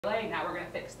Now we're going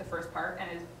to fix the first part, and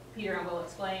as Peter and Will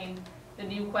explained, the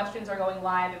new questions are going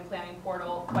live in Planning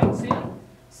Portal quite soon.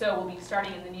 So we'll be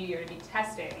starting in the new year to be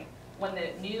testing when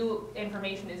the new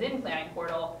information is in Planning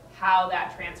Portal, how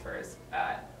that transfers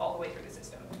all the way through the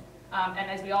system. And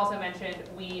as we also mentioned,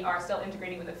 we are still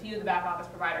integrating with a few of the back office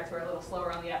providers who are a little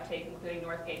slower on the uptake, including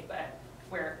Northgate, but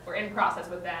we're in process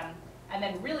with them. And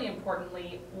then really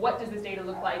importantly, what does this data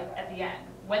look like at the end?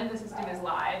 When the system is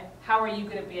live, how are you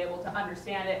going to be able to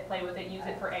understand it, play with it, use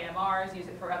it for AMRs, use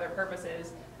it for other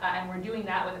purposes? And we're doing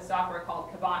that with a software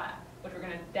called Kibana, which we're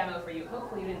going to demo for you.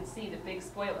 Hopefully you didn't see the big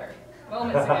spoiler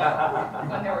moments ago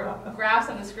when there were graphs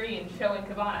on the screen showing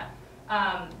Kibana.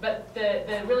 But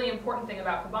the really important thing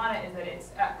about Kibana is that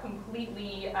it's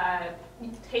completely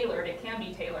tailored. It can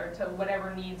be tailored to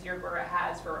whatever needs your borough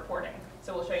has for reporting.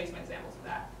 So we'll show you some examples of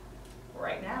that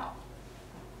right now.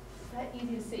 Is that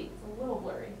easy to see? It's a little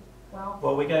blurry.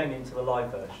 Well, we're going into the live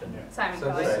version. Yeah. Simon,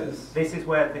 so this is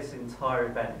where this entire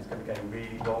event is going to go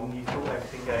really wrong. You thought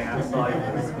everything going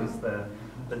outside was the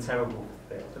terrible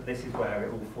bit, but this is where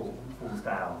it all falls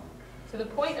down. So the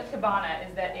point of Kibana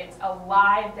is that it's a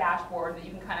live dashboard that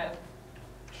you can kind of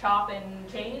chop and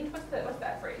change. What's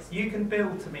that phrase? You can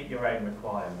build to meet your own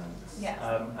requirements. Yes.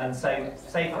 And say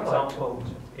for example,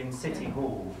 in City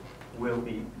Hall, we'll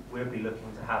be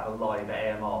looking to have a live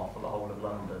AMR for the whole of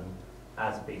London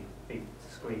as a big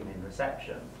screen in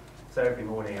reception. So every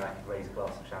morning I could raise a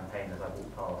glass of champagne as I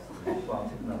walk past and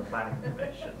plant in another planning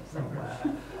permission somewhere.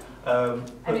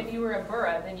 And if you were a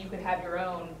borough, then you could have your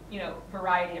own,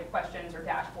 variety of questions or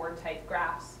dashboard type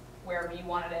graphs wherever you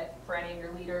wanted it for any of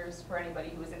your leaders, for anybody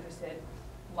who was interested,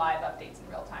 live updates in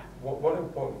real time. One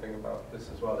important thing about this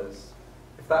as well is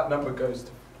if that number goes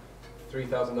to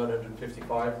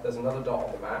 3,955, there's another dot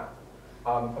on the map.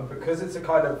 And because it's a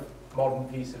kind of modern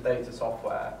piece of data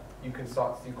software, you can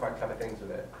start to do quite clever things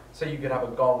with it. So you could have a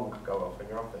gong go off in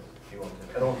your office if you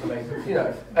wanted, an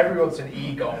automated, everyone wants an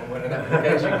e-gong when an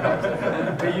application comes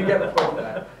in. But you get the point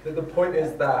there. The point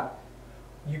is that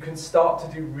you can start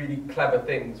to do really clever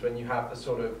things when you have the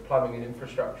sort of plumbing and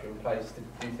infrastructure in place to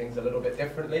do things a little bit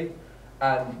differently.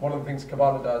 And one of the things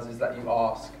Kibana does is that you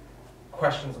ask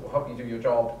questions that will help you do your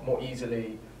job more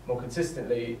easily, more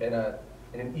consistently, in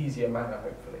an easier manner,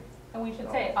 hopefully. And we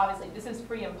should say, obviously, this is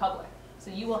free and public. So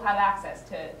you will have access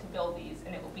to build these,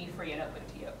 and it will be free and open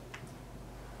to you.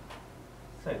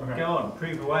 So go on,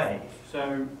 prove away.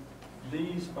 So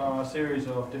these are a series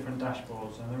of different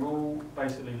dashboards, and they're all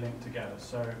basically linked together.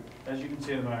 So as you can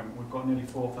see at the moment, we've got nearly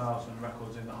 4,000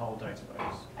 records in the whole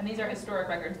database. And these are historic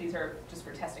records. These are just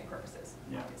for testing purposes.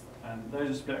 Yeah, obviously. and those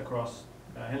are split across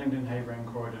Hillingdon, Havering,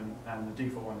 Croydon, and the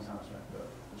default one is Hammersmith, but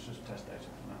it's just test data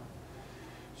for now.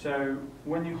 So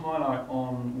when you highlight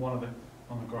on one of the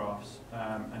graphs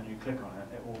and you click on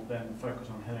it, it will then focus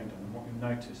on Hillingdon. And what you'll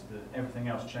notice is that everything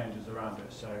else changes around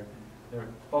it. So there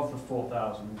are, of the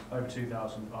 4,000, over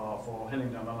 2,000 are for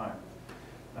Hillingdon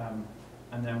alone.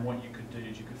 And then what you could do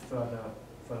is you could further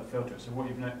filter it. So what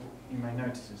you may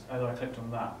notice is, as I clicked on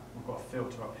that, we've got a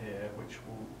filter up here which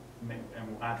will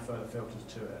add further filters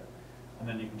to it. And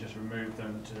then you can just remove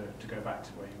them to go back to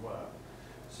where you were.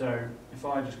 So if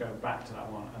I just go back to that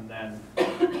one, and then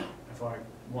if I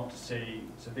want to see,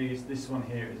 so this one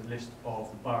here is a list of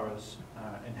the boroughs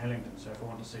in Hillingdon. So if I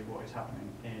want to see what is happening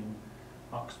in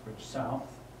Uxbridge South,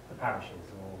 The parishes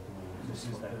or this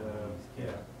is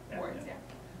the Words, yeah.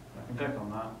 I can click on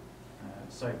that,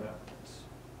 save that,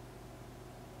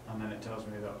 and then it tells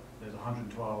me that there's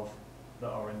 112 that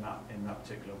are in that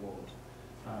particular ward.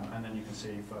 And then you can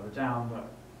see further down that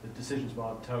the decisions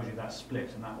bar tells you that split,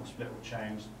 and that split will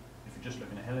change if you're just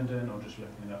looking at Hillingdon or just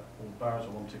looking at all boroughs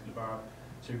or one particular borough.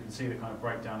 So you can see the kind of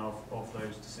breakdown of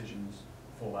those decisions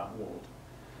for that ward.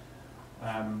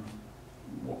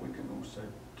 What we can also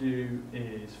do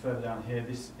is further down here,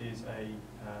 this is a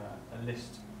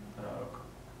list,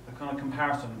 a kind of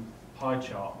comparison pie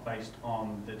chart based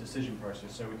on the decision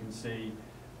process. So we can see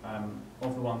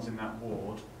of the ones in that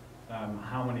ward,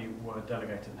 how many were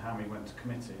delegated and how many went to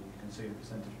committee. You can see the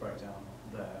percentage breakdown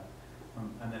there.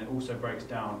 And then it also breaks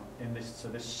down in this, so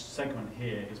this segment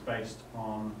here is based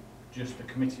on just the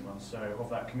committee one. So of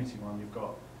that committee one, you've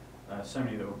got so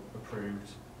many that were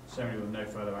approved, so many with no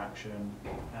further action,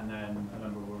 and then a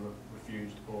number were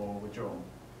refused or withdrawn.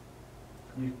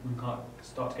 You can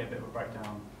start to get a bit of a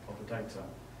breakdown of the data.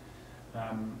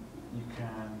 You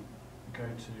can go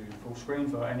to full screen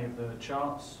for any of the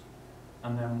charts.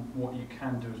 And then what you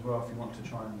can do as well, if you want to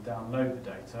try and download the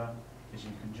data, is you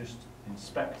can just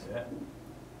inspect it,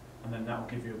 and then that will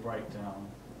give you a breakdown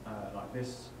like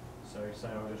this. So say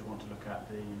I just want to look at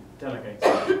the delegated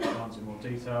ones in more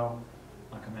detail,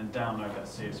 I can then download that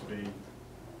CSV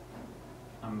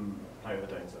and play with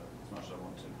the data as much as I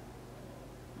want to.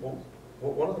 Well,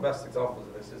 one of the best examples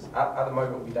of this is, at the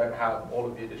moment, we don't have all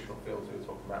of the additional fields we were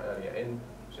talking about earlier in,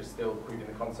 which is still proving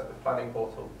the concept of planning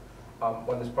portal.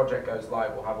 When this project goes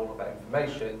live, we'll have all of that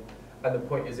information. And the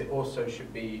point is, it also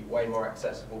should be way more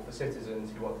accessible for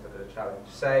citizens who want to do a challenge.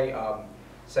 Say I'm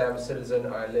a citizen,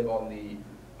 I live on the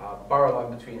borough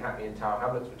line between Hackney and Tower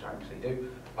Hamlets, which I actually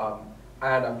do,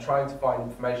 and I'm trying to find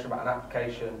information about an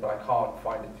application, but I can't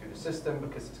find it through the system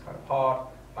because it's kind of hard.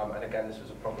 And again, this was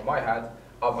a problem I had.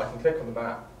 I can click on the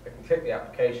map, I can click the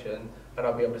application, and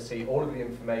I'll be able to see all of the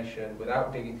information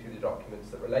without digging through the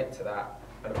documents that relate to that,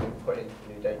 and I'll be able to put it into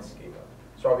the new data schema.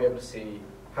 So I'll be able to see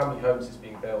how many homes is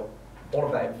being built, all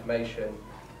of that information,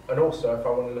 and also if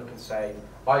I want to look and say,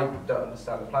 I don't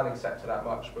understand the planning sector that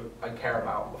much, but I care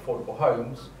about affordable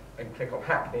homes, I can click on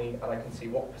Hackney and I can see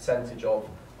what percentage of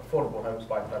affordable homes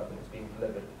by development is being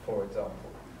delivered, for example.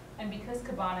 And because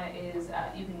Cabana is,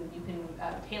 you can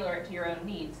tailor it to your own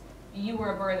needs. You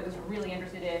were a borough that was really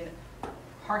interested in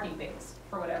parking bays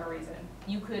for whatever reason.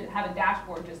 You could have a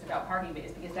dashboard just about parking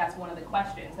bays because that's one of the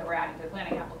questions that we're adding to the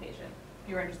planning application. If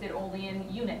you're interested only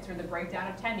in units or the breakdown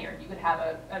of tenure, you could have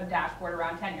a dashboard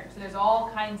around tenure. So there's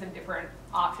all kinds of different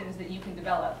options that you can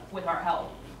develop with our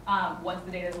help once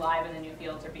the data is live and the new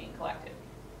fields are being collected.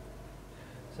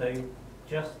 So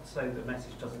just so the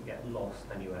message doesn't get lost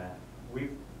anywhere,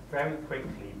 we've very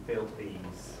quickly built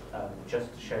these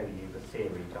just to show you the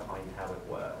theory behind how it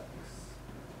works.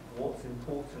 What's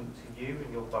important to you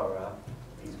in your borough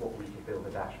is what we can build a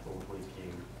dashboard with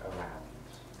you around.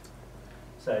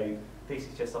 So this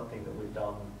is just something that we've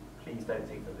done. Please don't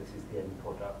think that this is the end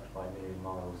product by a million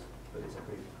miles, but it's a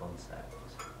proof of concept.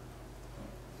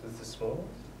 So it's the small?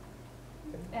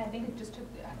 And I think it just took,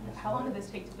 how long did this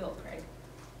take to build, Craig?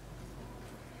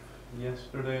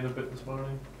 Yesterday and a bit this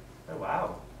morning. Oh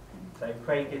wow. So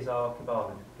Craig is our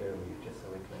Cabana guru, just so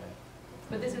we're clear.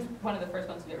 But this is one of the first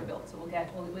ones we've ever built, so we'll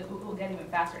get even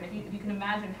faster. And if you can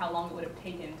imagine how long it would have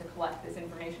taken to collect this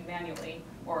information manually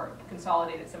or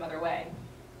consolidate it some other way,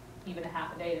 even a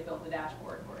half a day to build the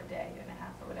dashboard, or a day and a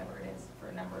half, or whatever it is for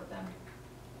a number of them.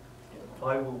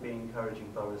 I will be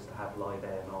encouraging boroughs to have live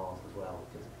AMRs as well,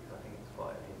 just because I think it's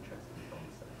quite an interesting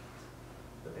concept.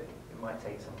 But it might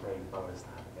take some brave boroughs to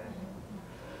have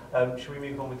again. Should we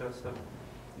move on with the rest of them?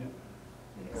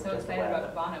 We get so excited about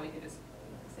Cabana, we could just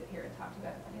sit here and talk to you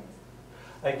about it for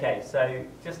days. Okay, so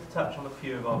just to touch on a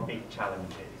few of our big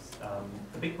challenges.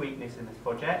 The big weakness in this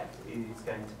project is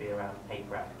going to be around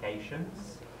paper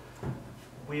applications.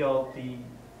 We are the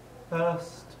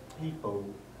first people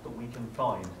that we can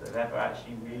find that have ever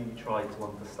actually really tried to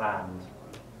understand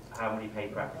how many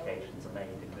paper applications are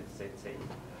made in this city.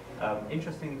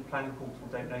 Interestingly, the planning portal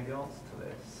don't know the answer to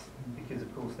this because,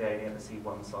 of course, they only ever see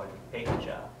one side of the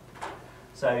picture.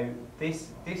 So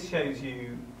this shows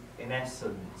you, in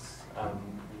essence,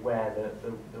 where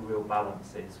the real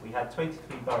balance is. We had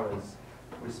 23 boroughs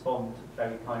respond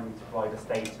very kindly to provide us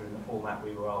data in the format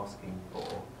we were asking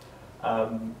for.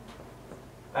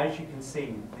 As you can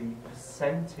see, the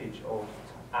percentage of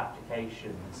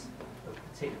applications of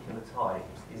particular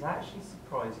types is actually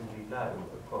surprisingly low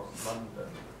across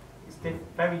London. It's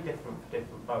very different for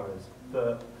different boroughs,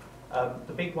 but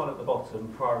the big one at the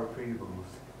bottom, prior approvals,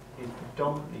 is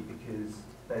predominantly because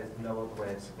there's no other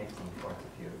way of submitting quite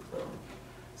a few of them.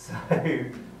 So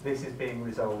this is being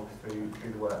resolved through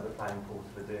the work that the planning portal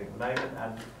are doing at the moment,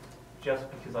 and just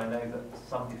because I know that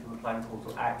somebody from the planning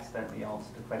portal accidentally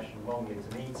answered a question wrongly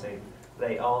at a meeting,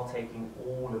 they are taking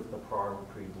all of the prior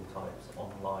approval types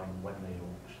online when they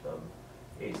launch them.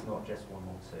 It's not just one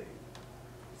or two.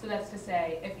 So that's to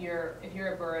say, if you're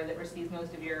a borough that receives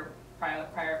most of your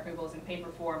prior approvals in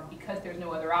paper form, because there's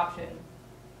no other option,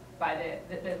 by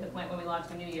the point when we launch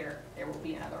the new year, there will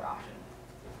be another option.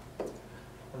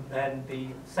 And then the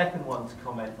second one to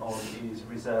comment on is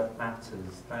reserved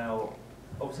matters. Now,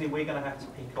 obviously we're going to have to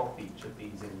pick off each of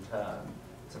these in turn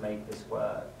to make this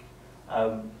work.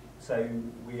 So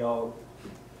we are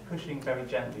pushing very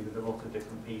gently with a lot of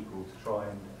different people to try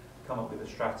and come up with a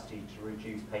strategy to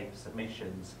reduce paper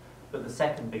submissions. But the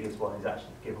second biggest one is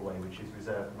actually the giveaway, which is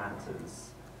reserved matters,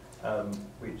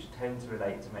 which tend to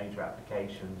relate to major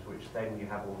applications, which then you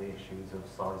have all the issues of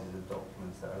sizes of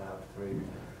documents that are allowed through,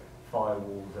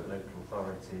 firewalls at local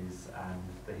authorities, and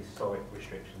the historic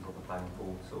restrictions on the planning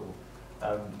portal.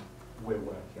 We're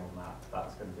working on that.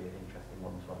 That's going to be an interesting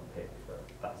one to unpick, but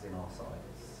that's in our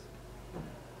size.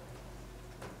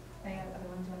 Any other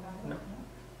ones you want to No.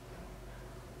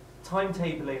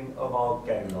 Timetabling of our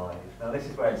go live. Now this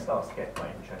is where it starts to get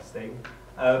quite interesting.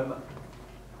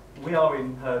 We are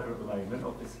in Herder at the moment,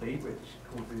 obviously, which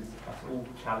causes us all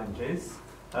challenges.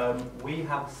 We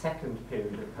have a second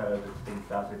period of hurdle to think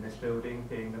about in this building,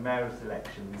 being the mayor's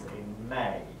elections in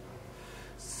May.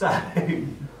 So,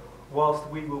 whilst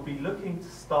we will be looking to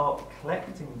start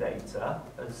collecting data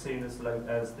as soon as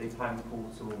the planning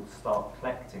portal start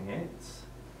collecting it,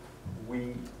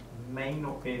 we may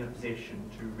not be in a position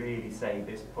to really say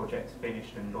this project's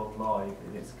finished and gone live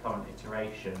in its current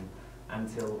iteration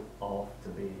until after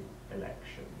the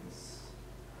elections.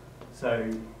 So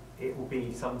it will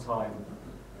be sometime,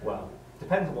 well,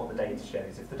 depends on what the data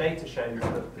shows. If the data shows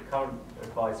that the current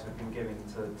advice we've been giving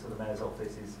to the Mayor's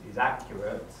office is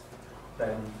accurate,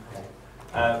 then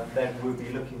we'll be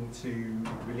looking to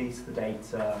release the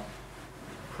data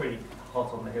pretty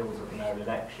hot on the heels of the mayoral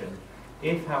election.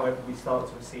 If, however, we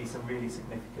start to see some really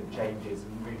significant changes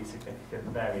and really significant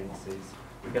variances,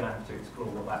 we're going to have to explore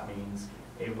what that means,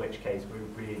 in which case we're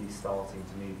really starting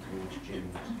to move towards June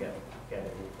to get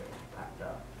it all packed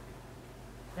up.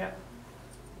 Yeah.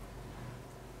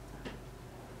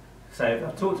 So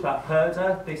I've talked about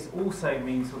PERDA. This also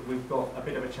means that we've got a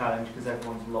bit of a challenge because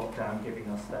everyone's locked down giving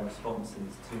us their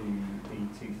responses to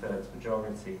the 2/3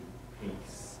 majority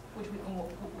piece. Which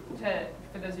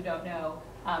for those who don't know,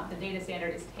 the data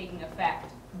standard is taking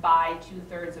effect by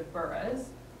 2/3 of boroughs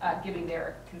giving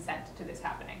their consent to this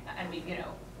happening. And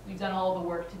we've done all the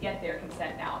work to get their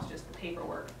consent. Now it's just the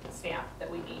paperwork stamp that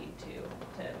we need to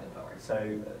move forward.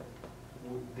 So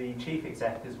the chief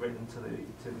exec has written to the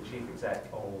chief exec,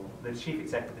 or the chief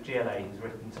exec of the GLA has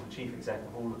written to the chief exec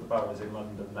of all of the boroughs in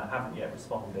London that haven't yet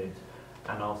responded,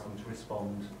 and asked them to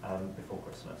respond before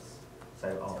Christmas. So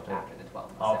after the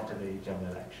 12th of after December. the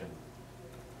general election.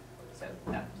 So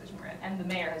that's the position we're in. And the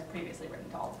mayor has previously written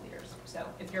to all the leaders. So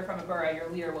if you're from a borough, your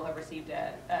leader will have received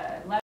a letter